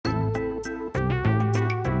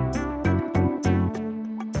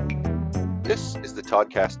This is the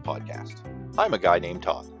Toddcast podcast. I'm a guy named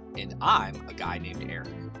Todd. And I'm a guy named Eric.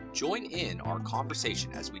 Join in our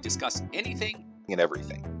conversation as we discuss anything And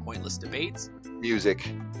everything. pointless debates, Music,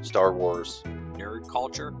 Star Wars, nerd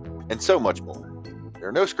culture, and so much more. There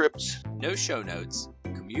are no scripts. no show notes.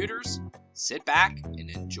 Commuters, sit back and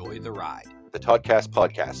enjoy the ride. The Toddcast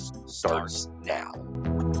podcast Starts now.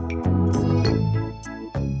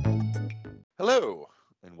 Hello,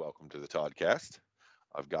 and welcome to the Toddcast.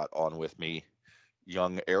 I've got on with me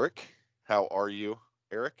young Eric. How are you,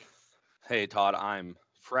 Eric? Hey, Todd, I'm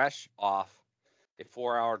fresh off a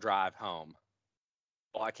 4-hour drive home.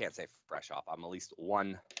 Well, I can't say fresh off. I'm at least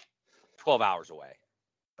 12 hours away.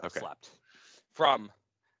 Okay. Slept from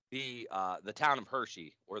the town of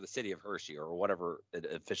Hershey, or the city of Hershey, or whatever it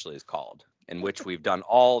officially is called, in which we've done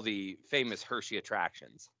all the famous Hershey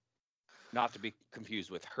attractions, not to be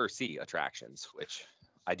confused with Hershey attractions, which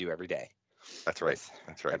I do every day. That's right. with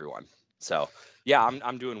That's right. Everyone. So yeah,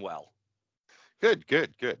 I'm doing well. Good.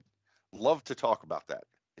 Love to talk about that.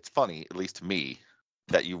 It's funny, at least to me,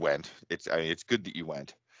 that you went. It's good that you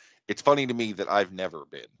went. It's funny to me that I've never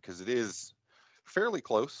been, because it is fairly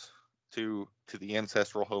close to the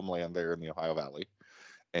ancestral homeland there in the Ohio Valley.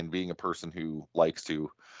 And being a person who likes to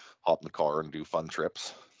hop in the car and do fun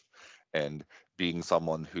trips, and being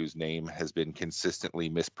someone whose name has been consistently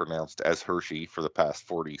mispronounced as Hershey for the past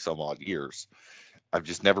 40 some odd years, I've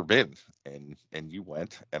just never been. And you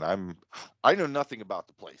went, and I know nothing about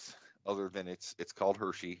the place other than it's called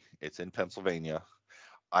Hershey. It's in Pennsylvania.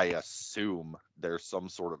 I assume there's some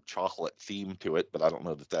sort of chocolate theme to it, but I don't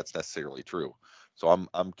know that that's necessarily true. So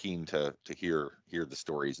I'm keen to hear the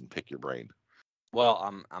stories and pick your brain.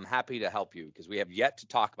 Well, I'm happy to help you, because we have yet to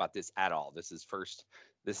talk about this at all. This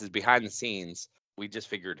is behind the scenes. We just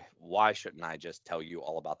figured, why shouldn't I just tell you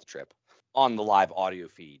all about the trip on the live audio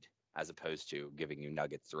feed, as opposed to giving you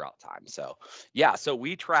nuggets throughout time. So yeah, so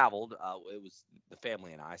we traveled. It was the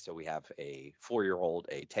family and I. So we have a 4-year-old,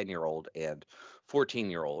 a 10-year-old, and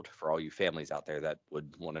 14-year-old, for all you families out there that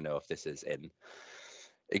would want to know if this is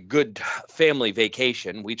a good family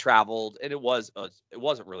vacation. We traveled, and it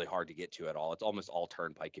wasn't really hard to get to at all. It's almost all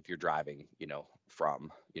turnpike if you're driving,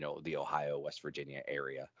 from, the Ohio, West Virginia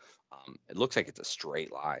area. It looks like it's a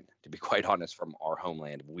straight line, to be quite honest, from our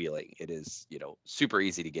homeland of Wheeling. It is, super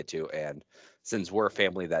easy to get to. And since we're a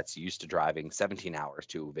family that's used to driving 17 hours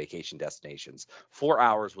to vacation destinations, 4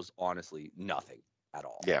 hours was honestly nothing at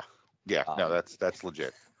all. Yeah. No, that's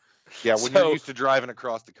legit. Yeah, when you're used to driving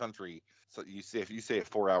across the country, so if you say a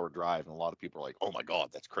 4-hour drive, and a lot of people are like, "Oh my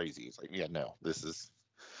God, that's crazy." It's like, yeah, no,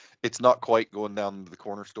 it's not quite going down to the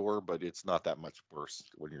corner store, but it's not that much worse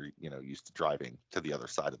when you're, used to driving to the other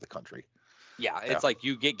side of the country. Yeah, it's like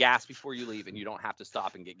you get gas before you leave, and you don't have to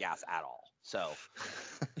stop and get gas at all. So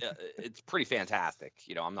it's pretty fantastic.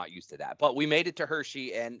 I'm not used to that. But we made it to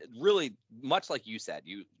Hershey, and really, much like you said,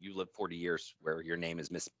 you lived 40 years where your name is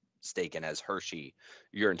mistaken as Hershey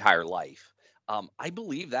your entire life. I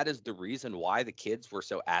believe that is the reason why the kids were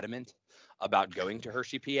so adamant about going to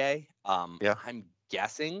Hershey, PA. Yeah. I'm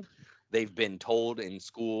guessing they've been told in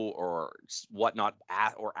school or whatnot,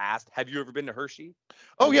 asked, "Have you ever been to Hershey?"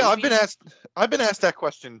 Oh yeah, Maybe. I've been asked that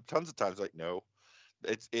question tons of times. Like, no,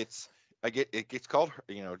 it gets called,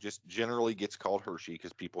 just generally gets called Hershey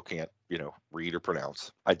because people can't, read or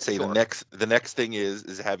pronounce. I'd say Sure. the next thing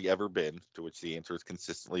is have you ever been? To which the answer has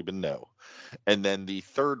consistently been no. And then the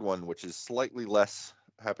third one, which is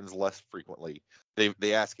happens less frequently,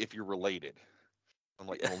 they ask if you're related. I'm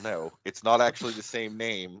like, well, no, it's not actually the same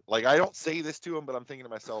name. Like, I don't say this to them, but I'm thinking to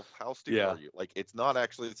myself, how stupid Yeah. are you? Like, it's not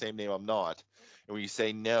actually the same name. I'm not. And when you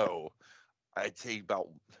say no, I'd say about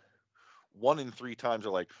 1 in 3 times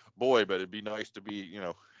are like, boy, but it'd be nice to be,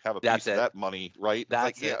 have a That's piece of it. that money, right?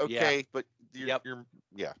 That's like, yeah, it, okay, yeah. but Yep.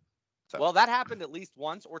 yeah. So. Well, that happened at least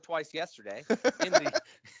once or twice yesterday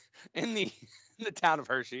in the town of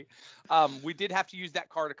Hershey. We did have to use that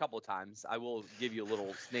card a couple of times. I will give you a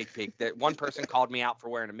little sneak peek that one person called me out for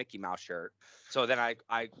wearing a Mickey Mouse shirt. So then I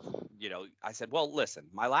said, well, listen,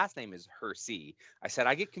 my last name is Hershey. I said,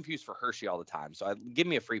 I get confused for Hershey all the time. So give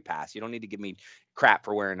me a free pass. You don't need to give me crap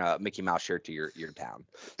for wearing a Mickey Mouse shirt to your town.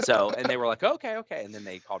 So, and they were like, okay. And then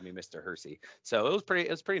they called me Mr. Hershey. So it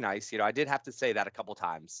was pretty nice. I did have to say that a couple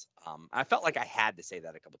times. I felt like I had to say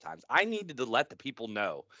that a couple times. I needed to let the people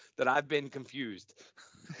know that I've been confused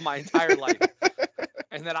my entire life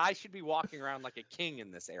and that I should be walking around like a king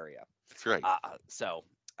in this area. That's right.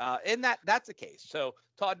 And that's the case. So,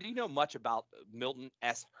 Todd, do you know much about Milton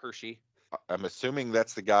S. Hershey? I'm assuming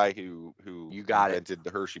that's the guy who You got invented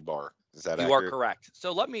the Hershey bar. Is that You accurate? are correct.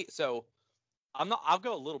 So I'll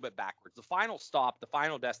go a little bit backwards. The final stop, the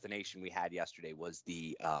final destination we had yesterday was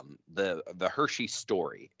the Hershey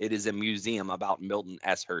Story. It is a museum about Milton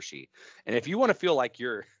S. Hershey. And if you want to feel like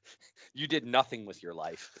you did nothing with your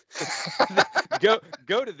life, go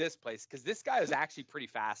to this place, because this guy is actually pretty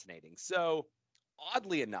fascinating. So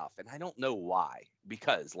oddly enough, and I don't know why,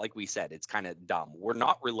 because like we said, it's kind of dumb. We're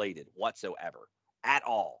not related whatsoever at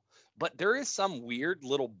all. But there is some weird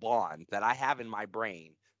little bond that I have in my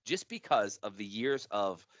brain just because of the years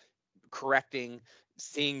of correcting,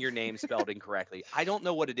 seeing your name spelled incorrectly. I don't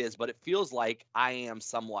know what it is, but it feels like I am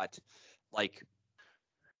somewhat like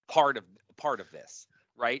part of this,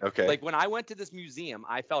 right? Okay. Like when I went to this museum,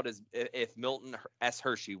 I felt as if Milton S.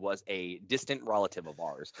 Hershey was a distant relative of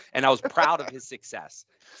ours, and I was proud of his success.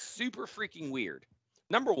 Super freaking weird.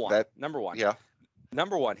 Number one. Yeah.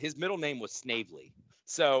 Number one, his middle name was Snavely.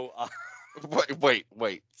 So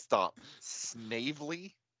Wait, stop.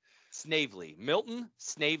 Snavely? Snavely, Milton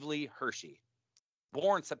Snavely Hershey,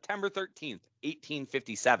 born September 13th,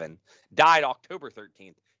 1857, died October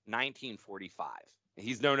 13th, 1945.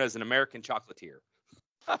 He's known as an American chocolatier.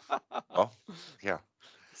 Oh, yeah.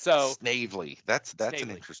 So Snavely. That's Snavely. an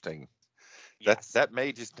interesting. Yes. That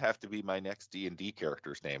may just have to be my next D&D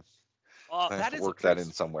character's name. I have That to is work a that pretty-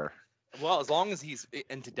 in somewhere. Well, as long as he's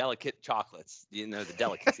into delicate chocolates, the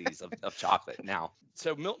delicacies of chocolate. Now,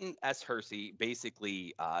 so Milton S. Hershey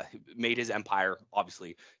basically made his empire,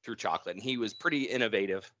 obviously, through chocolate, and he was pretty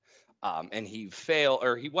innovative. And he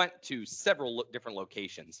went to several different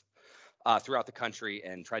locations throughout the country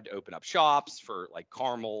and tried to open up shops for like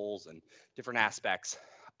caramels and different aspects.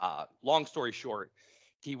 Long story short,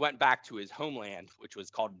 he went back to his homeland, which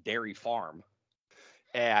was called Dairy Farm,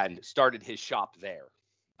 and started his shop there.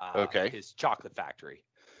 Okay. His chocolate factory.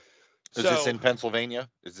 Is this in Pennsylvania?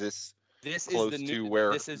 Is this close to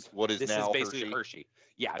where what is now basically Hershey?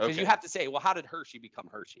 Yeah, because you Okay. have to say, well, how did Hershey become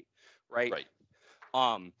Hershey, right?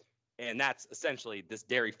 Right. And that's essentially this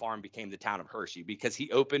dairy farm became the town of Hershey because he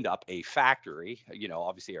opened up a factory,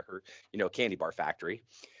 obviously a candy bar factory,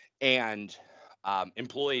 and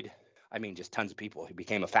employed, just tons of people. He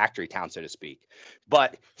became a factory town, so to speak.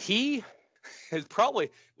 But he probably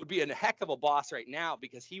would be a heck of a boss right now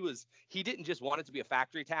because he didn't just want it to be a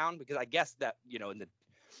factory town, because I guess that in the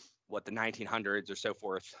 1900s or so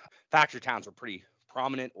forth, factory towns were pretty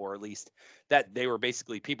prominent, or at least that they were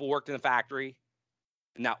basically people worked in the factory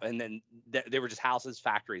now, and then they were just houses,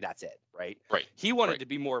 factory, that's it, right? Right. He wanted Right. to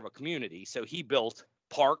be more of a community, so he built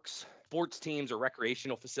parks, sports teams or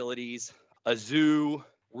recreational facilities, a zoo,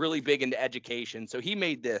 really big into education. So he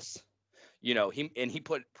made this, he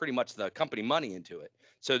put pretty much the company money into it.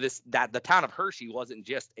 So the town of Hershey wasn't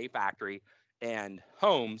just a factory and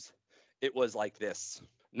homes, it was like this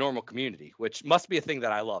normal community, which must be a thing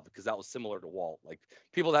that I love, because that was similar to Walt. Like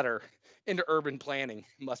people that are into urban planning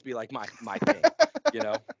must be like my thing,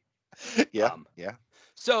 Yeah. Yeah.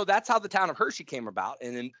 So that's how the town of Hershey came about.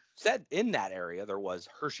 And then said in that area there was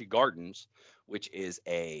Hershey Gardens, which is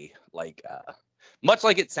much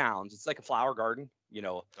like it sounds, it's like a flower garden,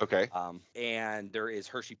 Okay. and there is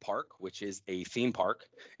Hershey Park, which is a theme park.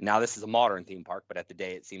 Now this is a modern theme park, but at the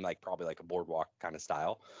day it seemed like probably like a boardwalk kind of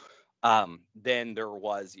style. Then there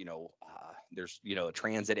was, there's, a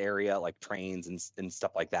transit area like trains and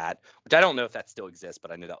stuff like that, which I don't know if that still exists,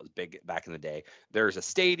 but I knew that was big back in the day. There's a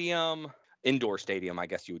stadium, indoor stadium, I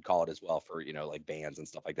guess you would call it as well, for, like bands and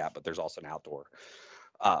stuff like that. But there's also an outdoor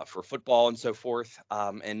for football and so forth.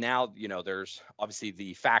 And now, there's obviously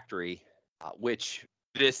the factory, which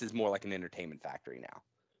this is more like an entertainment factory now.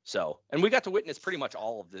 So, and we got to witness pretty much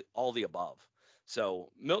all the above.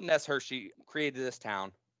 So Milton S. Hershey created this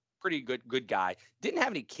town. Pretty good guy. Didn't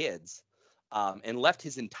have any kids, and left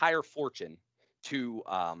his entire fortune to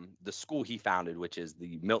the school he founded, which is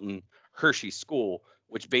the Milton Hershey School,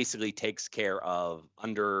 which basically takes care of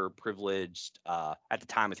underprivileged. At the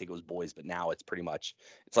time, I think it was boys, but now it's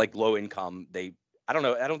like low income. I don't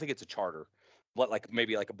know. I don't think it's a charter, but like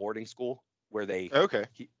maybe like a boarding school where they. Okay.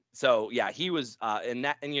 So yeah, he was in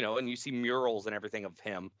that, and and you see murals and everything of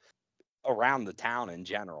him around the town in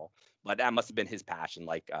general. But that must have been his passion,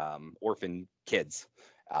 like orphan kids,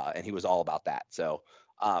 and he was all about that. So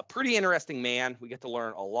pretty interesting man. We get to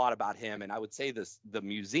learn a lot about him, and I would say the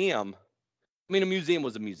museum. A museum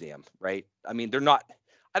was a museum, right? They're not.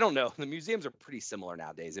 I don't know. The museums are pretty similar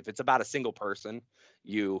nowadays. If it's about a single person,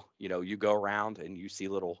 you go around and you see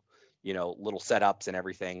little setups and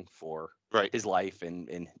everything for Right. his life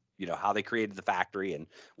and how they created the factory and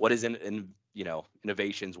what his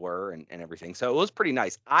innovations were and everything. So it was pretty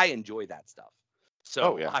nice. I enjoy that stuff.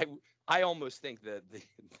 So I almost think that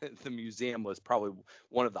the museum was probably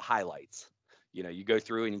one of the highlights, You know, you go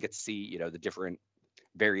through and you get to see, you know, the different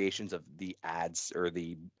variations of the ads or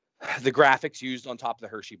the graphics used on top of the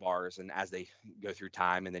Hershey bars, and as they go through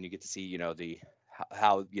time, and then you get to see, you know, the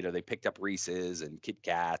how you know they picked up Reese's and Kit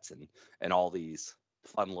Kats and all these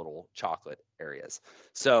fun little chocolate areas.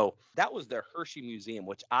 So that was the Hershey Museum,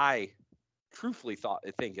 which I truthfully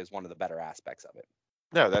think is one of the better aspects of it.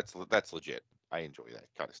 No, that's legit. I enjoy that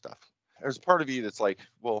kind of stuff. There's a part of you that's like,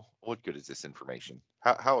 well, what good is this information?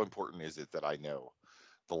 How important is it that I know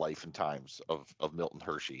the life and times of Milton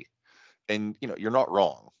Hershey? And you know, you're not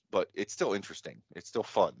wrong, but it's still interesting. It's still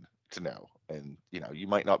fun to know. And you know, you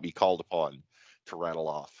might not be called upon to rattle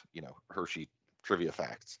off, you know, Hershey trivia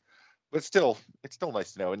facts, but it's still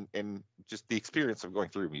nice to know. And just the experience of going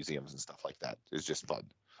through museums and stuff like that is just fun.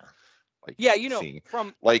 Like, Yeah, you know, seeing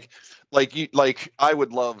from like I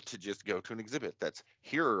would love to just go to an exhibit that's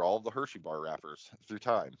here are all the Hershey bar wrappers through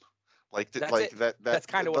time. That's Like it. that That's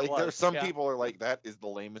kind of what it like there's was. some Yeah. people are like that is the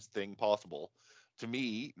lamest thing possible. To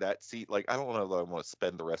me, that seat, like, I don't know that I want to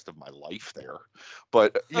spend the rest of my life there,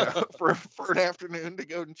 but you know, for an afternoon to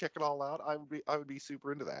go and check it all out, I would be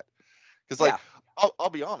super into that. Because like, Yeah.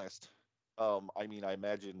 I'll be honest. I mean, I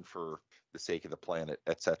imagine for the sake of the planet,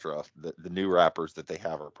 etc., the new wrappers that they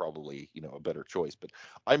have are probably, you know, a better choice. But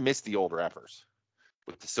I miss the old wrappers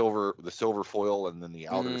with the silver foil and then the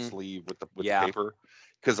outer sleeve with the Yeah. paper.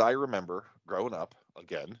 Because I remember growing up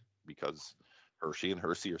again, because Hershey and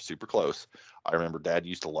Hershey are super close. I remember Dad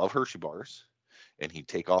used to love Hershey bars, and he'd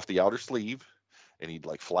take off the outer sleeve and he'd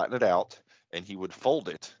like flatten it out, and he would fold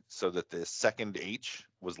it so that the second H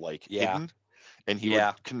was like Yeah. hidden, and he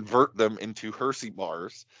Yeah. would convert them into Hershey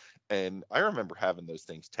bars. And I remember having those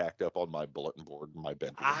things tacked up on my bulletin board in my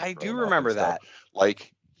bedroom. I do growing up and remember stuff. that.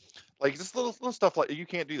 Like just little stuff like you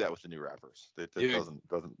can't do that with the new wrappers. That Dude.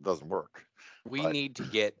 doesn't work. We But- need to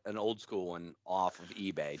get an old school one off of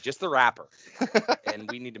eBay, just the wrapper, and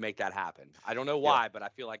we need to make that happen. I don't know why, but I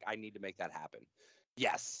feel like I need to make that happen.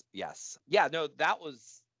 Yes, yes, yeah. No,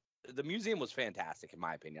 the museum was fantastic in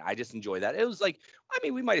my opinion. I just enjoyed that. It was like, I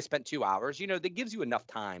mean, we might have spent 2 hours. You know, that gives you enough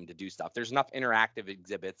time to do stuff. There's enough interactive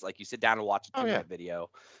exhibits. Like you sit down and watch a 2-minute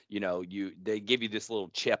video. You know, they give you this little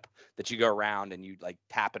chip that you go around and you like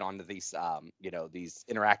tap it onto these you know, these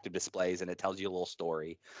interactive displays, and it tells you a little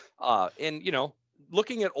story. And you know,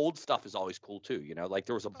 looking at old stuff is always cool too. You know, like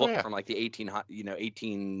there was a book from like the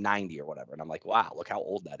 1890 or whatever, and I'm like, wow, look how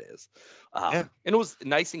old that is. And it was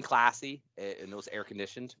nice and classy, and it was air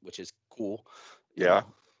conditioned, which is cool. Yeah.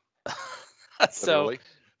 So Literally.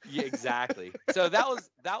 yeah, exactly. So that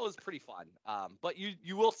was pretty fun. But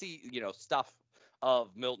you will see, you know, stuff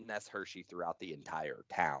of Milton S. Hershey throughout the entire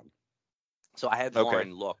town. So I had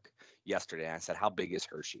Lauren look yesterday, and I said, how big is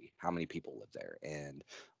Hershey? How many people live there? And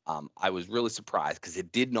I was really surprised because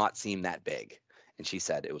it did not seem that big. And she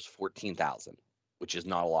said it was 14,000, which is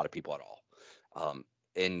not a lot of people at all.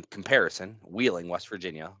 In comparison, Wheeling, West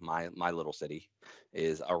Virginia, my little city,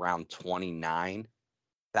 is around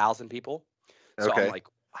 29,000 people. So I'm like,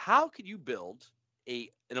 how could you build an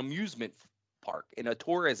amusement park in a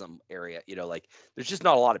tourism area? You know, like there's just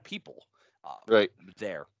not a lot of people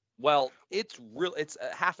there. Well, it's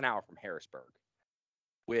a half an hour from Harrisburg,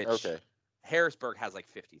 which Harrisburg has like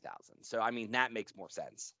 50,000. So I mean, that makes more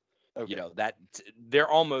sense. You know, that they're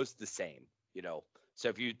almost the same, you know. So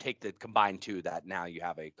if you take the combined two, that now you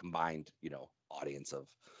have a combined, you know, audience of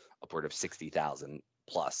upward of 60,000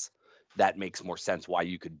 plus. That makes more sense why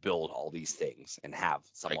you could build all these things and have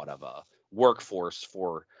somewhat of a workforce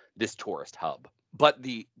for this tourist hub. But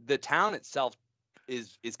the town itself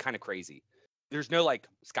is kind of crazy. There's no like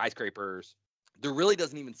skyscrapers. There really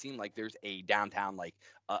doesn't even seem like there's a downtown, like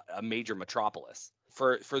a major metropolis.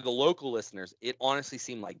 For the local listeners, it honestly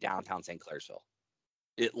seemed like downtown St. Clairsville.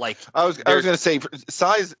 It like I was gonna say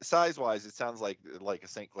size wise, it sounds like a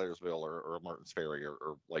St. Clairsville or a Martins Ferry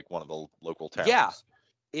or like one of the local towns. Yeah,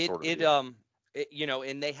 you know,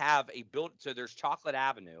 and they have so there's Chocolate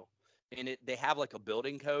Avenue, and they have like a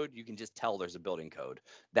building code. You can just tell there's a building code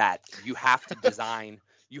that you have to design.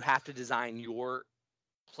 You have to design your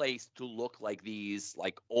place to look like these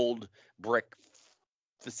like old brick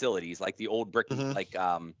facilities, like the old brick like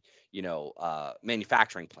you know,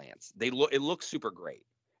 manufacturing plants. It looks super great,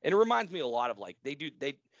 and it reminds me a lot of like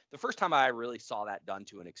the first time I really saw that done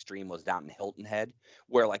to an extreme was down in Hilton Head,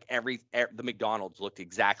 where like the McDonald's looked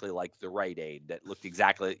exactly like the Rite Aid, that looked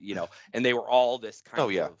exactly, you know, and they were all this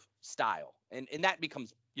kind of style, and that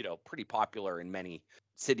becomes, you know, pretty popular in many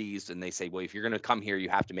cities. And they say, well, if you're going to come here, you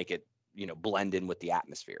have to make it, you know, blend in with the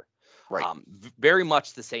atmosphere. Right. Very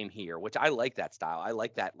much the same here, which I like that style. I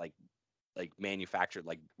like that like manufactured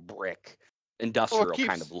like brick industrial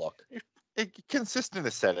kind of look. A consistent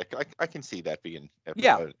aesthetic. I can see that being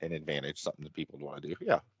Yeah. an advantage, something that people want to do.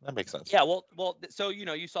 Yeah, that makes sense. Yeah, well, so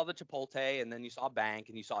you saw the Chipotle, and then you saw Bank,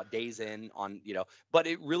 and you saw Days Inn on, but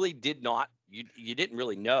it really did not. You didn't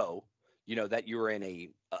really know, that you were in a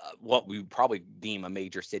what we would probably deem a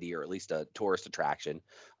major city, or at least a tourist attraction.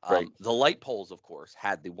 Right. The light poles, of course,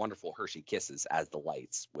 had the wonderful Hershey Kisses as the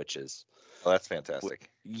lights, which is Oh, that's fantastic.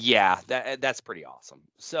 yeah, that's pretty awesome.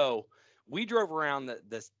 So we drove around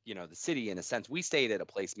the city in a sense. We stayed at a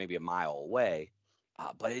place maybe a mile away,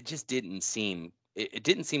 but it just didn't seem it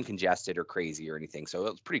didn't seem congested or crazy or anything. So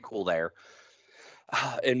it was pretty cool there.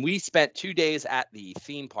 And we spent 2 days at the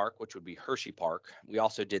theme park, which would be Hershey Park. We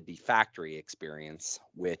also did the factory experience,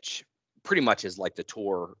 which pretty much is like the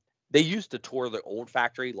tour. They used to tour the old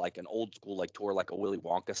factory, like an old school like tour, like a Willy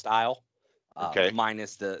Wonka style. Okay.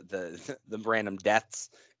 Minus the random deaths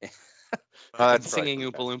That's singing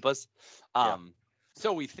right. Oompa Loompas. Yeah.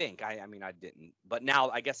 So we think. I mean, I didn't, but now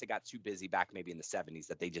I guess it got too busy back maybe in the 70s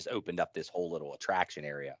that they just opened up this whole little attraction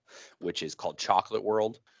area, which is called Chocolate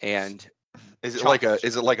World. And Is it like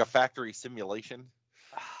a factory simulation?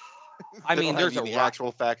 I mean, there's the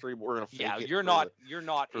actual factory. We're gonna fake it you're not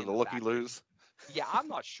for in the the looky factory. loos. Yeah, I'm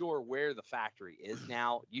not sure where the factory is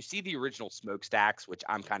now. You see the original smokestacks, which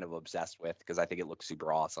I'm kind of obsessed with because I think it looks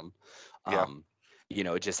super awesome. Yeah.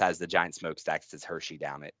 It just has the giant smokestacks that's Hershey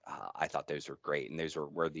down it. I thought those were great, and those were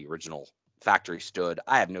where the original factory stood.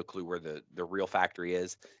 I have no clue where the real factory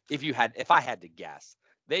is. If I had to guess,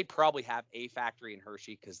 they probably have a factory in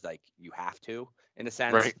Hershey because like you have to in a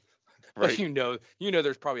sense. Right. But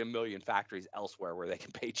there's probably a million factories elsewhere where they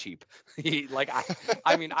can pay cheap.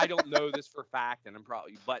 I mean, I don't know this for a fact, and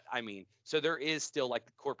but I mean, so there is still like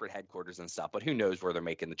the corporate headquarters and stuff, but who knows where they're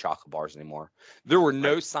making the chocolate bars anymore. There were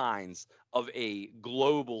no signs of a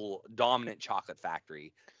global dominant chocolate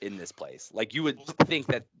factory in this place. Like you would think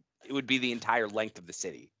that it would be the entire length of the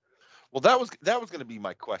city. Well, that was going to be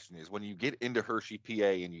my question: is when you get into Hershey, PA,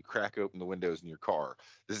 and you crack open the windows in your car,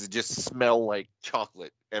 does it just smell like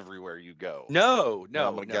chocolate everywhere you go? No.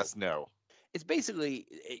 I'm gonna guess no. It's basically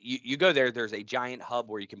you go there. There's a giant hub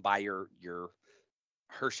where you can buy your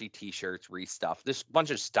Hershey T-shirts, Reese stuff. This bunch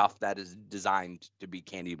of stuff that is designed to be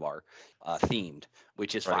candy bar themed,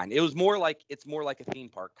 which is fine. It's more like a theme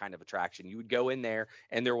park kind of attraction. You would go in there,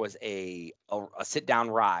 and there was a sit down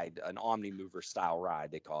ride, an Omni Mover style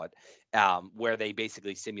ride they call it, where they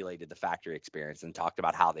basically simulated the factory experience and talked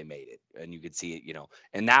about how they made it, and you could see it,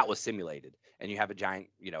 and that was simulated. And you have a giant,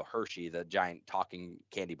 Hershey, the giant talking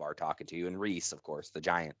candy bar talking to you, and Reese, of course, the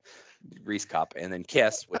giant Reese cup, and then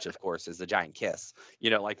Kiss, which of course is the giant Kiss.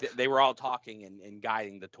 They were all talking and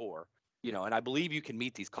guiding the tour. And I believe you can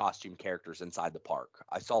meet these costume characters inside the park.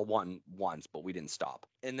 I saw one once, but we didn't stop.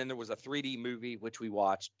 And then there was a 3D movie which we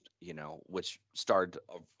watched, which starred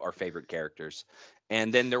our favorite characters.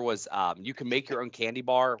 And then there was you can make your own candy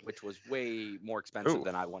bar, which was way more expensive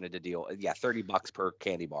than I wanted to deal. Yeah, $30 per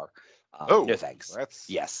candy bar. No thanks.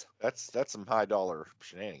 That's some high dollar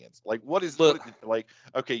shenanigans. Like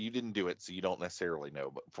okay, you didn't do it, so you don't necessarily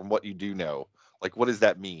know. But from what you do know, like what does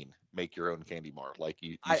that mean? Make your own candy bar? Like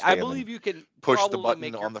I believe you can push the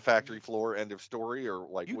button on the factory floor. End of story. Or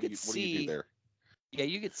like what do you do there? Yeah,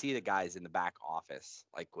 you could see the guys in the back office,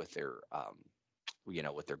 like with their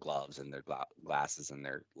with their gloves and their glasses and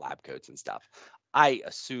their lab coats and stuff. I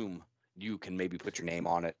assume you can maybe put your name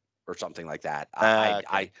on it or something like that.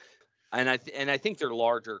 Okay. I think they're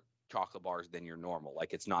larger chocolate bars than your normal.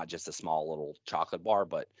 Like it's not just a small little chocolate bar,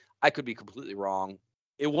 but I could be completely wrong.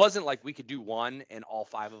 It wasn't like we could do one and all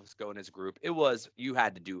 5 of us go in as a group. It was you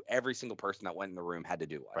had to do every single person that went in the room had to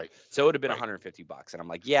do one. Right. So it would have been $150. And I'm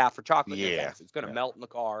like, yeah, for chocolate, no thanks. It's going to melt in the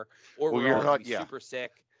car, or we're all gonna be super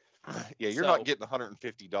sick. Yeah, you're not getting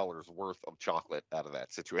 $150 worth of chocolate out of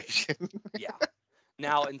that situation. Yeah.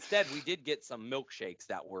 Now, instead, we did get some milkshakes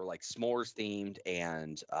that were like s'mores themed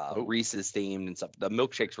and Reese's themed and stuff. The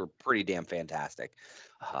milkshakes were pretty damn fantastic.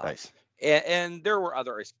 Nice. And there were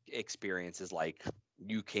other experiences like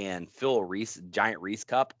you can fill a giant Reese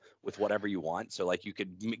cup with whatever you want. So like you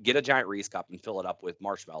could get a giant Reese cup and fill it up with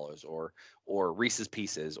marshmallows or Reese's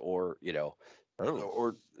Pieces or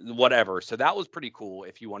or whatever. So that was pretty cool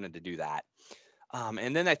if you wanted to do that.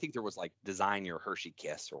 And then I think there was like design your Hershey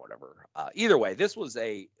Kiss or whatever. Either way, this was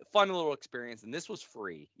a fun little experience, and this was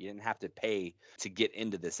free. You didn't have to pay to get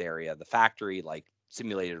into this area. The factory like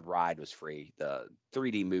simulated ride was free. The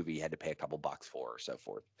 3D movie you had to pay a couple bucks for or so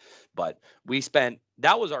forth. But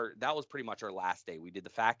that was pretty much our last day. We did the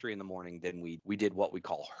factory in the morning. Then we did what we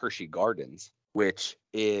call Hershey Gardens, which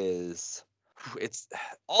is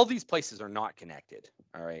all these places are not connected.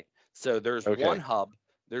 All right. So there's one hub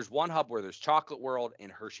there's one hub where there's Chocolate World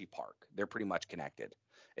and Hershey Park. They're pretty much connected.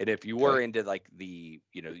 And if you were into like if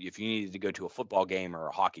you needed to go to a football game or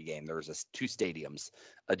a hockey game, there's two stadiums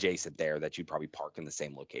adjacent there that you'd probably park in the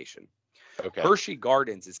same location. Okay. Hershey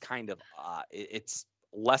Gardens is kind of it's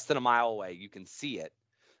less than a mile away. You can see it,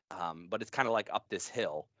 but it's kind of like up this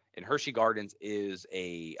hill. And Hershey Gardens is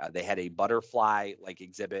they had a butterfly like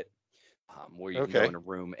exhibit where you can go in a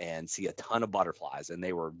room and see a ton of butterflies, and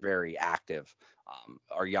they were very active.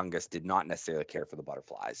 Our youngest did not necessarily care for the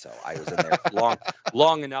butterflies, so I was in there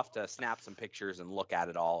long enough to snap some pictures and look at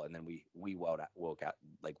it all, and then we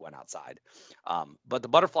went outside. But the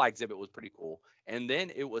butterfly exhibit was pretty cool, and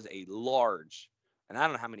then it was a large, and I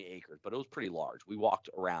don't know how many acres, but it was pretty large. We walked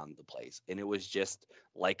around the place, and it was just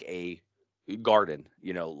like a garden,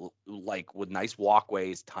 like with nice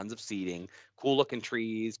walkways, tons of seating, cool looking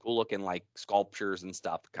trees, cool looking like sculptures and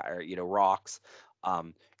stuff, rocks.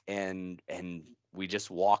 And we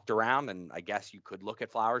just walked around, and I guess you could look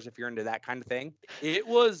at flowers if you're into that kind of thing. It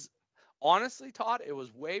was honestly, Todd, it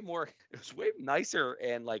was way nicer,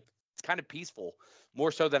 and like it's kind of peaceful,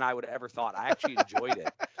 more so than I would have ever thought. I actually enjoyed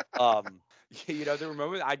it. There were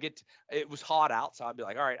moments it was hot out, so I'd be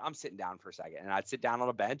like, all right, I'm sitting down for a second, and I'd sit down on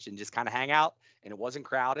a bench and just kind of hang out, and it wasn't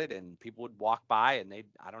crowded, and people would walk by, and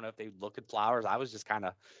I don't know if they'd look at flowers. I was just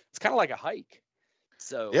it's kind of like a hike.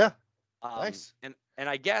 So yeah, nice. And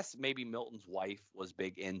I guess maybe Milton's wife was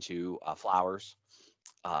big into flowers.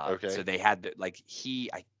 Okay. So they had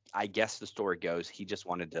I guess the story goes, he just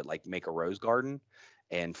wanted to like make a rose garden,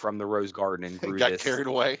 and from the rose garden grew got carried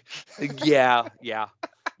away. Yeah.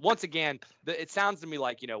 Once again, it sounds to me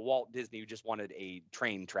like, Walt Disney just wanted a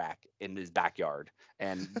train track in his backyard.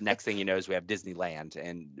 And next thing you know is we have Disneyland.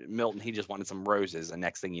 And Milton, he just wanted some roses. And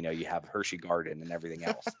next thing you know, you have Hershey Garden and everything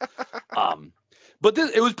else. But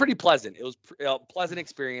it was pretty pleasant. It was a pleasant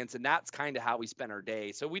experience. And that's kind of how we spent our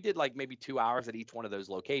day. So we did like maybe 2 hours at each one of those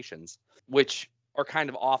locations, which are kind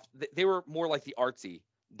of off. They were more like the artsy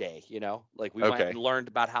day, like we went and learned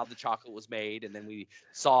about how the chocolate was made, and then we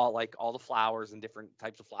saw like all the flowers and different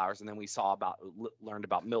types of flowers, and then we learned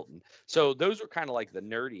about Milton. So those were kind of like the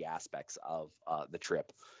nerdy aspects of the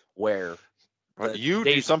trip, where you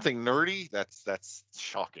do something nerdy. That's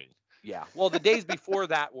shocking. Yeah. Well, the days before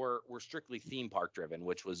that were strictly theme park driven,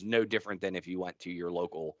 which was no different than if you went to your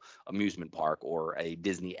local amusement park or a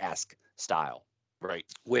Disney-esque style. Right.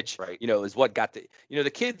 Which, is what got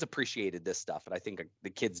the kids appreciated this stuff. And I think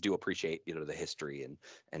the kids do appreciate, the history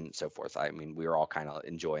and so forth. I mean, we were all kind of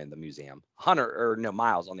enjoying the museum.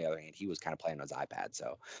 Miles, on the other hand, he was kind of playing on his iPad.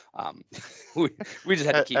 So we just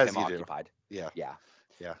had to keep him occupied. Yeah.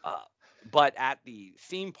 Yeah. But at the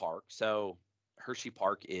theme park, so Hershey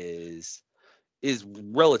Park is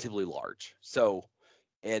relatively large. So,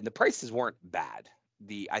 and the prices weren't bad.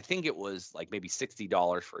 I think it was like maybe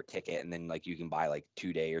 $60 for a ticket, and then like you can buy like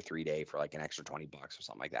 2-day or 3-day for like an extra $20 or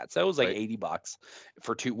something like that. So it was like $80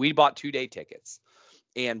 for two. We bought 2-day tickets,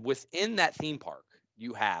 and within that theme park,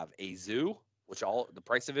 you have a zoo, which the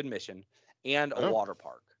price of admission, and a water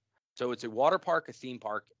park. So it's a water park, a theme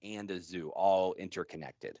park, and a zoo, all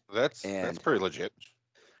interconnected. That's pretty legit.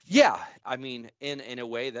 Yeah, I mean, in a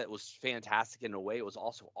way that was fantastic. In a way, it was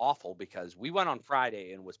also awful because we went on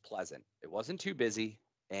Friday and it was pleasant. It wasn't too busy,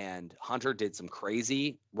 and Hunter did some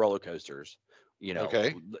crazy roller coasters,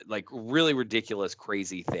 like really ridiculous,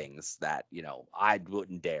 crazy things that, I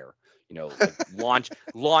wouldn't dare, like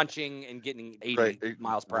launching and getting 80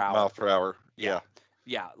 miles per hour. Miles per hour. Yeah.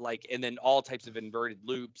 Yeah, like, and then all types of inverted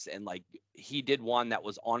loops, and like he did one that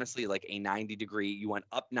was honestly like a 90 degree. You went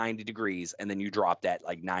up 90 degrees and then you dropped at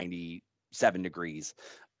like 97 degrees.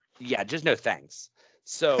 Yeah, just no thanks.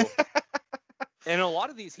 So, and a lot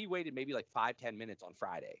of these he waited maybe like 5-10 minutes on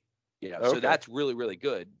Friday. So that's really, really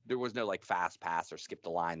good. There was no like fast pass or skip the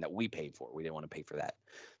line that we paid for. We didn't want to pay for that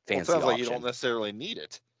fancy sounds option. like you don't necessarily need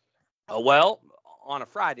it. Well, on a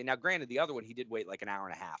Friday. Now, granted, the other one, he did wait like an hour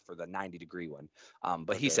and a half for the 90 degree one.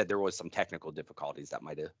 But he said there was some technical difficulties that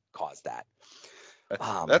might have caused that.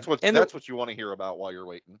 That's what you want to hear about while you're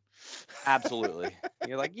waiting. Absolutely.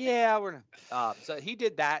 You're like, yeah, we're so he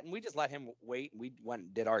did that, and we just let him wait. We went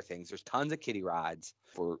and did our things. There's tons of kiddie rides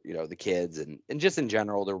for, the kids, and just in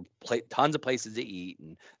general, there were tons of places to eat,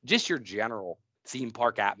 and just your general theme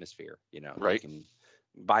park atmosphere, Right. You can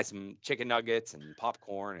buy some chicken nuggets and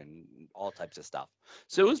popcorn and all types of stuff.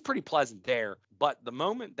 So it was pretty pleasant there. But the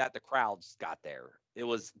moment that the crowds got there, it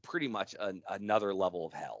was pretty much another level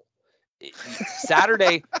of hell.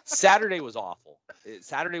 Saturday was awful.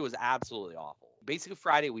 Saturday was absolutely awful. Basically,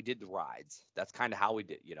 Friday we did the rides. That's kind of how we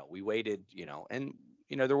did. We waited. And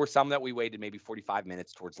there were some that we waited maybe 45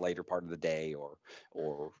 minutes towards later part of the day or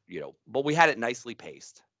but we had it nicely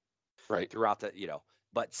paced Right. throughout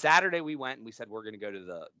but Saturday we went and we said we're going to go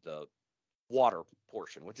to the water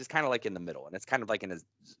portion, which is kind of like in the middle, and it's kind of like in a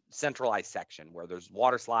centralized section where there's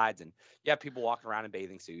water slides and you have people walking around in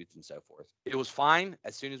bathing suits and so forth. It was fine.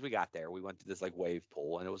 As soon as we got there, we went to this like wave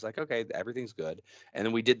pool and it was like, okay, everything's good. And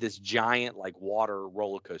then we did this giant like water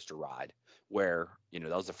roller coaster ride where, that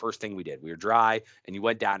was the first thing we did. We were dry and you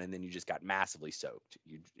went down and then you just got massively soaked.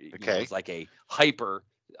 It was like a hyper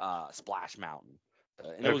splash mountain.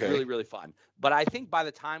 And it was really, really fun. But I think by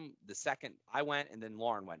the time the second I went and then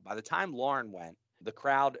Lauren went, by the time Lauren went, the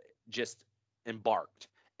crowd just embarked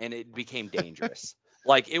and it became dangerous.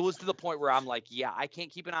 Like it was to the point where I'm like, yeah, I can't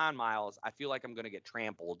keep an eye on Miles. I feel like I'm going to get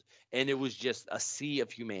trampled. And it was just a sea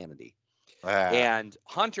of humanity. And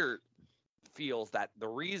Hunter feels that the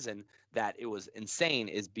reason that it was insane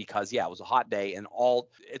is because, it was a hot day and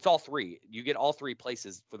it's all three. You get all three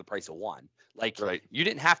places for the price of one. Like you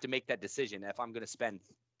didn't have to make that decision if I'm going to spend,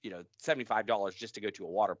 $75 just to go to a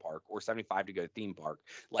water park or $75 to go to theme park.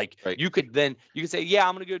 Like you could say, yeah,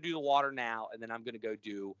 I'm going to go do the water now. And then I'm going to go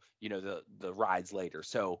do, the rides later.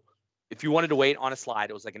 So if you wanted to wait on a slide,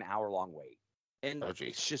 it was like an hour-long wait. And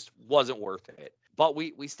it just wasn't worth it. But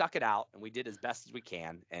we stuck it out and we did as best as we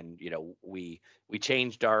can. And, we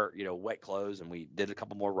changed our, wet clothes and we did a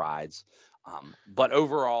couple more rides. But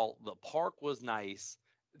overall, the park was nice.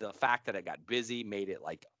 The fact that it got busy made it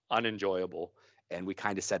like unenjoyable. And we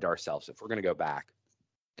kind of said to ourselves, if we're going to go back,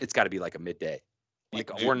 it's got to be like a midday.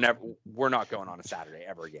 Like we're not going on a Saturday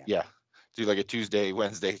ever again. Yeah. Do like a Tuesday,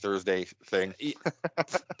 Wednesday, Thursday thing.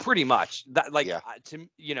 Pretty much that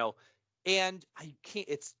and I can't,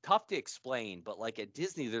 it's tough to explain, but like at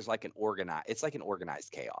Disney, there's like it's like an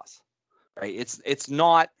organized chaos, right? It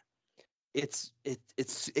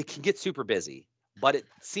can get super busy, but it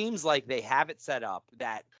seems like they have it set up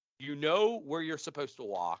that where you're supposed to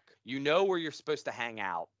walk, where you're supposed to hang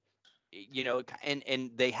out,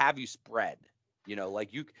 and they have you spread,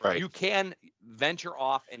 like you can venture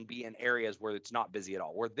off and be in areas where it's not busy at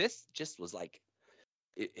all, where this just was like,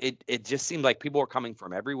 it just seemed like people were coming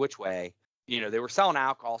from every which way. They were selling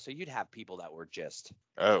alcohol, so you'd have people that were just,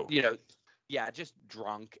 just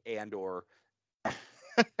drunk and or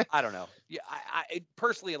I don't know. Yeah, I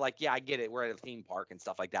personally I get it. We're at a theme park and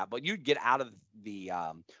stuff like that, but you'd get out of the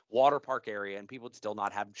water park area and people would still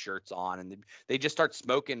not have shirts on, and they just start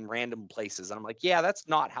smoking random places. And I'm like, yeah, that's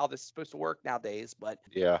not how this is supposed to work nowadays. But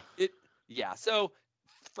So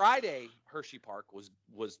Friday Hershey Park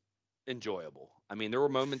was enjoyable. I mean, there were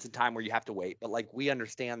moments in time where you have to wait, but like we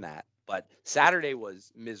understand that. But Saturday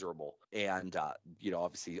was miserable, and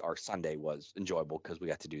obviously our Sunday was enjoyable because we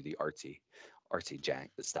got to do the artsy jank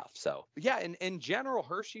stuff. So yeah, in general,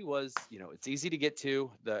 Hershey was, it's easy to get to.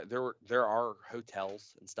 There are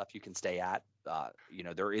hotels and stuff you can stay at.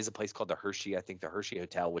 There is a place called the Hershey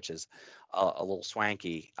Hotel, which is a little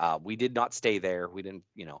swanky. We did not stay there. We didn't,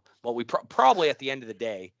 but we probably at the end of the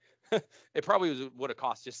day, it probably would have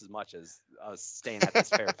cost just as much as us staying at this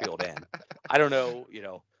Fairfield Inn. I don't know,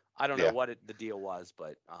 I don't know what the deal was,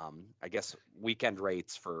 but I guess weekend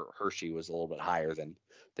rates for Hershey was a little bit higher than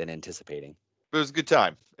anticipating. But it was a good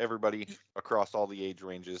time. Everybody across all the age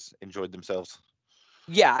ranges enjoyed themselves.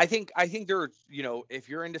 Yeah, I think there, if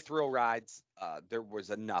you're into thrill rides, there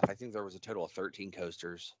was enough. I think there was a total of 13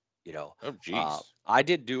 coasters. Oh, geez. I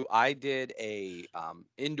did a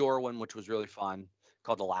indoor one, which was really fun,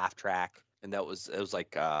 called the Laugh Track, and it was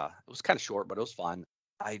kind of short, but it was fun.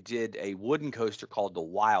 I did a wooden coaster called the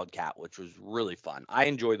Wildcat, which was really fun. I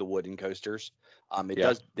enjoy the wooden coasters.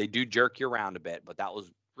 They do jerk you around a bit, but that was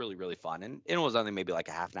really, really fun. And it was only maybe like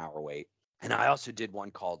a half an hour wait. And I also did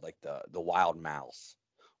one called like the Wild Mouse,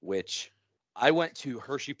 which I went to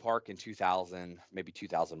Hershey Park in 2000, maybe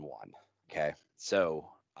 2001. Okay. So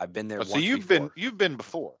I've been there once before. You've been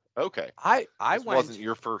before. Okay. I this wasn't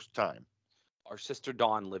your first time. Our sister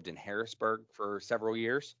Dawn lived in Harrisburg for several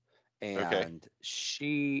years. And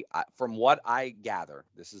she, from what I gather,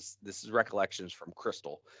 this is recollections from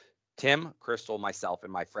Crystal. Tim, Crystal, myself,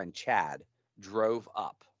 and my friend Chad drove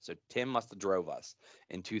up. So Tim must have drove us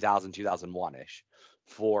in 2000, 2001-ish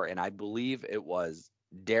and I believe it was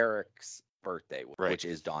Derek's birthday, which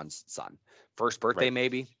is Dawn's son. First birthday,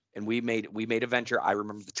 maybe. And we made a venture. I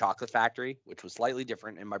remember the Chocolate Factory, which was slightly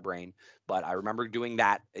different in my brain, but I remember doing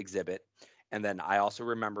that exhibit. And then I also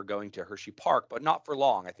remember going to Hershey Park, but not for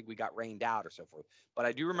long. I think we got rained out or so forth. But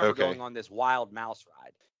I do remember going on this Wild Mouse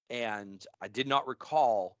ride. And I did not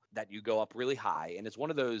recall that you go up really high. And it's one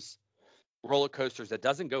of those roller coasters that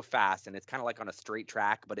doesn't go fast. And it's kind of like on a straight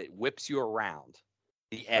track, but it whips you around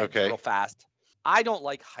the edge real fast. I don't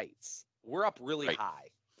like heights. We're up really Right. high.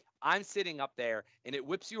 I'm sitting up there and it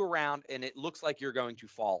whips you around and it looks like you're going to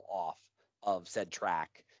fall off of said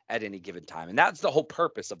track at any given time. And that's the whole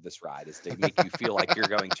purpose of this ride, is to make you feel like you're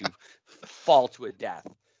going to fall to a death.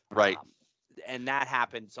 Right. And that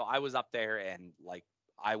happened. So I was up there and like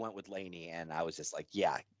I went with Lainey and I was just like,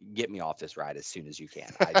 yeah, get me off this ride as soon as you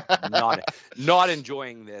can. I'm not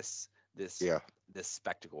enjoying this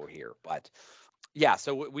spectacle here. But yeah,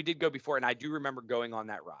 so we did go before, and I do remember going on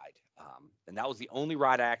that ride. And that was the only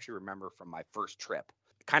ride I actually remember from my first trip.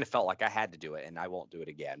 It kind of felt like I had to do it, and I won't do it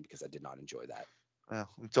again because I did not enjoy that.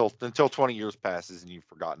 Well, until 20 years passes and you've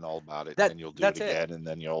forgotten all about it, then you'll do it again, and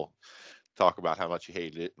then you'll talk about how much you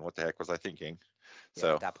hated it and what the heck was I thinking. Yeah,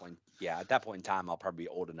 so at that point in time, I'll probably be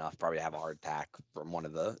old enough, probably to have a heart attack from one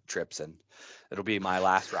of the trips, and it'll be my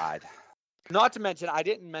last ride. Not to mention, I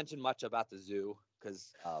didn't mention much about the zoo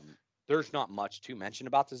because there's not much to mention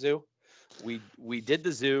about the zoo. We did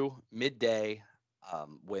the zoo midday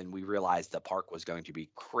when we realized the park was going to be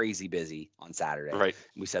crazy busy on Saturday. Right.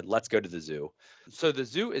 We said, let's go to the zoo. So the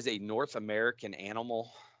zoo is a North American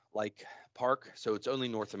animal like park. So it's only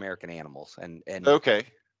North American animals. And okay.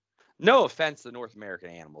 No offense to North American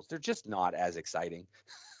animals. They're just not as exciting.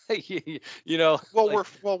 you know. Well,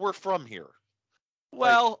 we're from here.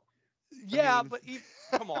 Well, like, yeah, I mean, but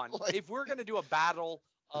come on. like, if we're going to do a battle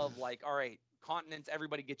of like, all right, continents,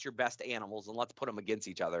 everybody get your best animals and let's put them against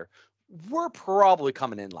each other, we're probably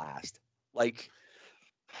coming in last. Like,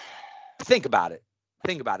 think about it.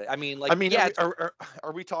 I mean, yeah.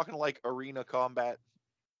 Are we talking like arena combat?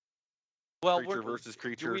 Well, creature versus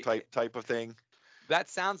creature type of thing? That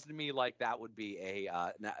sounds to me like that would be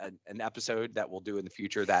an episode that we'll do in the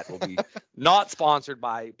future that will be not sponsored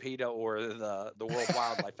by PETA or the World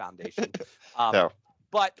Wildlife Foundation. No.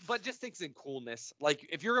 But just things in coolness. Like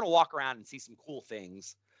if you're gonna walk around and see some cool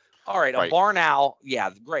things, all right, a Right. barn owl, yeah,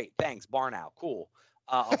 great, thanks, barn owl, cool.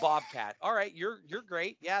 A bobcat, all right, you're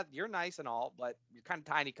great, yeah, you're nice and all, but you're kind of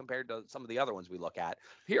tiny compared to some of the other ones we look at.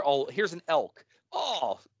 Here's an elk.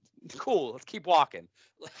 Oh, cool. Let's keep walking.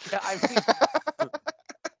 I mean,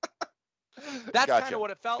 that's Gotcha. kind of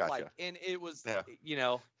what it felt Gotcha. like, and it was, I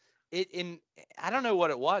don't know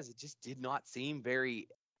what it was. It just did not seem very.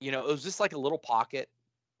 It was just like a little pocket,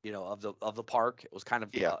 of the park. It was kind of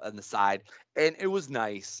on the side, and it was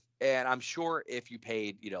nice. And I'm sure if you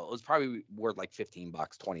paid, it was probably worth like $15,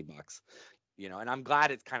 $20, and I'm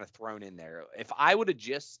glad it's kind of thrown in there. If I would have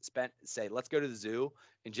just say, let's go to the zoo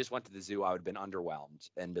and just went to the zoo, I would have been underwhelmed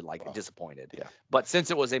and been like disappointed. Yeah. But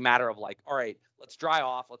since it was a matter of like, all right, let's dry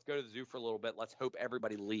off. Let's go to the zoo for a little bit. Let's hope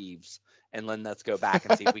everybody leaves. And then let's go back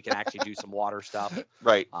and see if we can actually do some water stuff.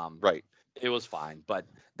 Right. Right. It was fine, but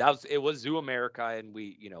it was Zoo America, and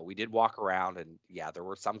we did walk around, and yeah, there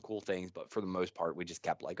were some cool things, but for the most part, we just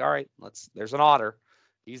kept like, all right, there's an otter,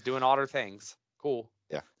 he's doing otter things, cool.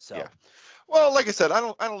 Yeah. So, yeah. Well, like I said, I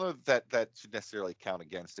don't know that should necessarily count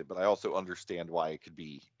against it, but I also understand why it could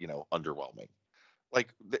be, underwhelming.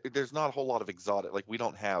 Like there's not a whole lot of exotic, like we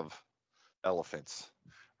don't have elephants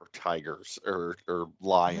or tigers or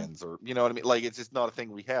lions or, you know what I mean? Like it's just not a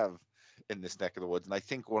thing we have in this neck of the woods. And I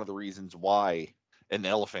think one of the reasons why an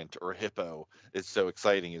elephant or a hippo is so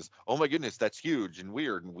exciting is, oh my goodness, that's huge and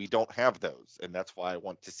weird, and we don't have those, and that's why I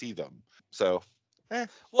want to see them. So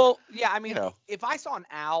well, yeah, I mean, if I saw an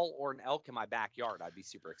owl or an elk in my backyard, I'd be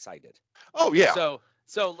super excited. Oh yeah.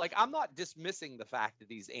 So like, I'm not dismissing the fact that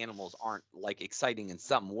these animals aren't like exciting in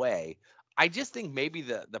some way. I just think maybe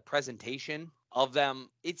the presentation of them,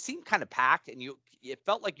 it seemed kind of packed, and it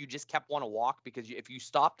felt like you just kept want to walk because if you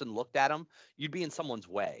stopped and looked at them, you'd be in someone's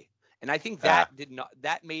way. And I think that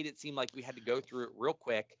that made it seem like we had to go through it real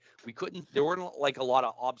quick. There weren't like a lot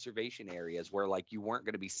of observation areas where like you weren't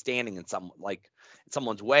going to be standing in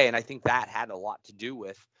someone's way. And I think that had a lot to do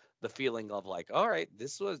with the feeling of like, all right,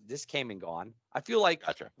 this came and gone. I feel like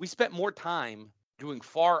we spent more time doing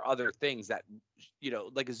far other things that,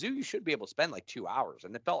 like a zoo, you should be able to spend like 2 hours.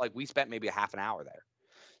 And it felt like we spent maybe a half an hour there.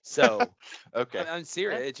 So, okay. I'm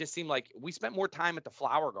serious. It just seemed like we spent more time at the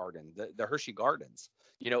flower garden, the Hershey Gardens,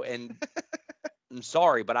 and I'm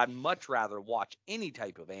sorry, but I'd much rather watch any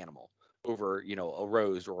type of animal over, a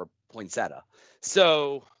rose or a poinsettia.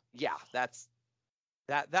 So yeah,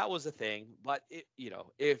 that was a thing, but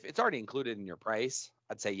if it's already included in your price,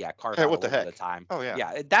 I'd say, carve out a little bit of time. Oh yeah.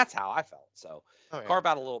 Yeah. That's how I felt. So carve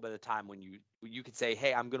out a little bit of time when you could say,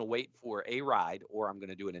 hey, I'm going to wait for a ride, or I'm going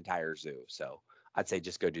to do an entire zoo. So I'd say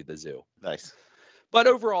just go do the zoo. Nice. But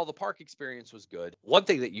overall, the park experience was good. One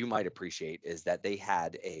thing that you might appreciate is that they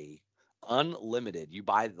had a unlimited, you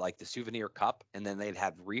buy like the souvenir cup, and then they'd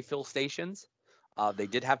have refill stations They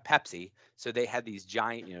did have Pepsi, so they had these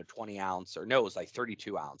giant, 20-ounce, or no, it was like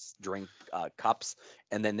 32-ounce drink cups,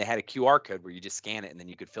 and then they had a QR code where you just scan it and then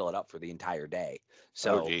you could fill it up for the entire day.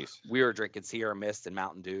 So we were drinking Sierra Mist and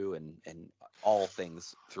Mountain Dew and all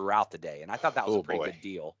things throughout the day, and I thought that was a pretty good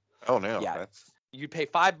deal. Oh no, yeah. You'd pay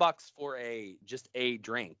 $5 for just a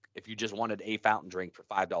drink if you just wanted a fountain drink for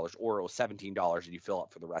 $5, or it was $17 and you fill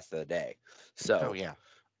up for the rest of the day. So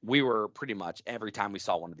we were pretty much, every time we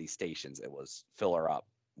saw one of these stations, it was fill her up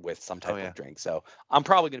with some type of drink. So I'm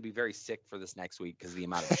probably going to be very sick for this next week because of the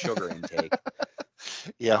amount of sugar intake.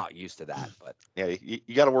 Not used to that, but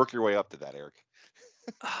you got to work your way up to that, Eric.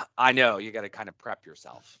 I know, you got to kind of prep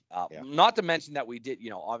yourself. Not to mention that we did,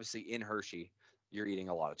 obviously in Hershey, you're eating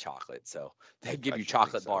a lot of chocolate, so they give you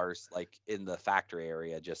chocolate bars like in the factory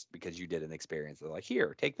area just because you did an experience. They're like,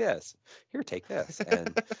 here, take this,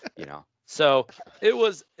 and so it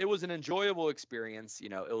was an enjoyable experience.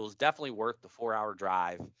 It was definitely worth the 4-hour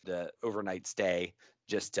drive, the overnight stay,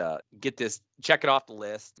 just to get this, check it off the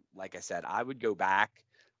list. Like I said, I would go back.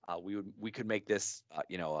 We could make this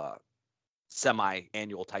a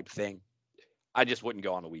semi-annual type thing. I just wouldn't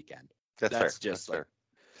go on the weekend. That's fair.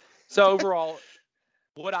 So overall,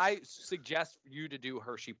 would I suggest you to do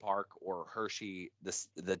Hershey Park or Hershey,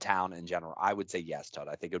 the town in general? I would say yes, Todd.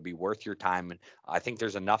 I think it would be worth your time. And I think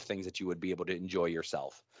there's enough things that you would be able to enjoy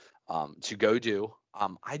yourself to go do.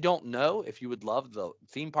 I don't know if you would love the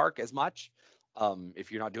theme park as much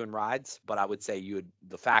if you're not doing rides, but I would say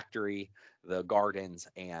the factory, the gardens,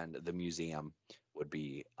 and the museum would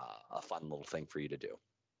be a fun little thing for you to do.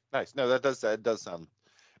 Nice. No, that does sound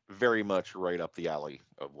very much right up the alley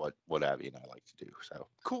of what Abby and I like to do. So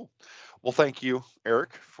cool. Well, thank you,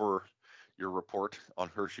 Eric, for your report on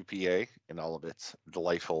Hershey, PA, and all of its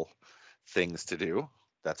delightful things to do.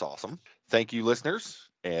 That's awesome. Thank you, listeners.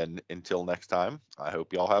 And until next time, I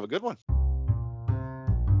hope you all have a good one.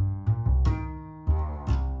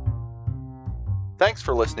 Thanks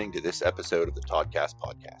for listening to this episode of the Toddcast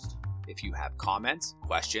podcast. If you have comments,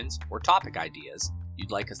 questions, or topic ideas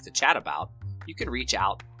you'd like us to chat about, you can reach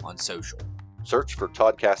out on social. Search for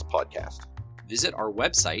Toddcast Podcast. Visit our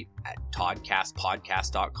website at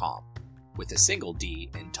toddcastpodcast.com with a single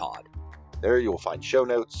D in Todd. There you will find show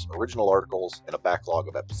notes, original articles, and a backlog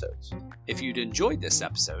of episodes. If you'd enjoyed this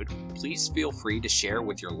episode, please feel free to share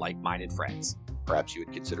with your like-minded friends. Perhaps you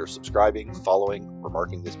would consider subscribing, following, or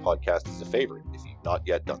marking this podcast as a favorite if you've not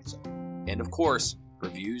yet done so. And of course,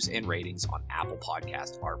 reviews and ratings on Apple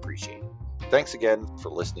Podcasts are appreciated. Thanks again for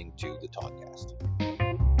listening to the Toddcast.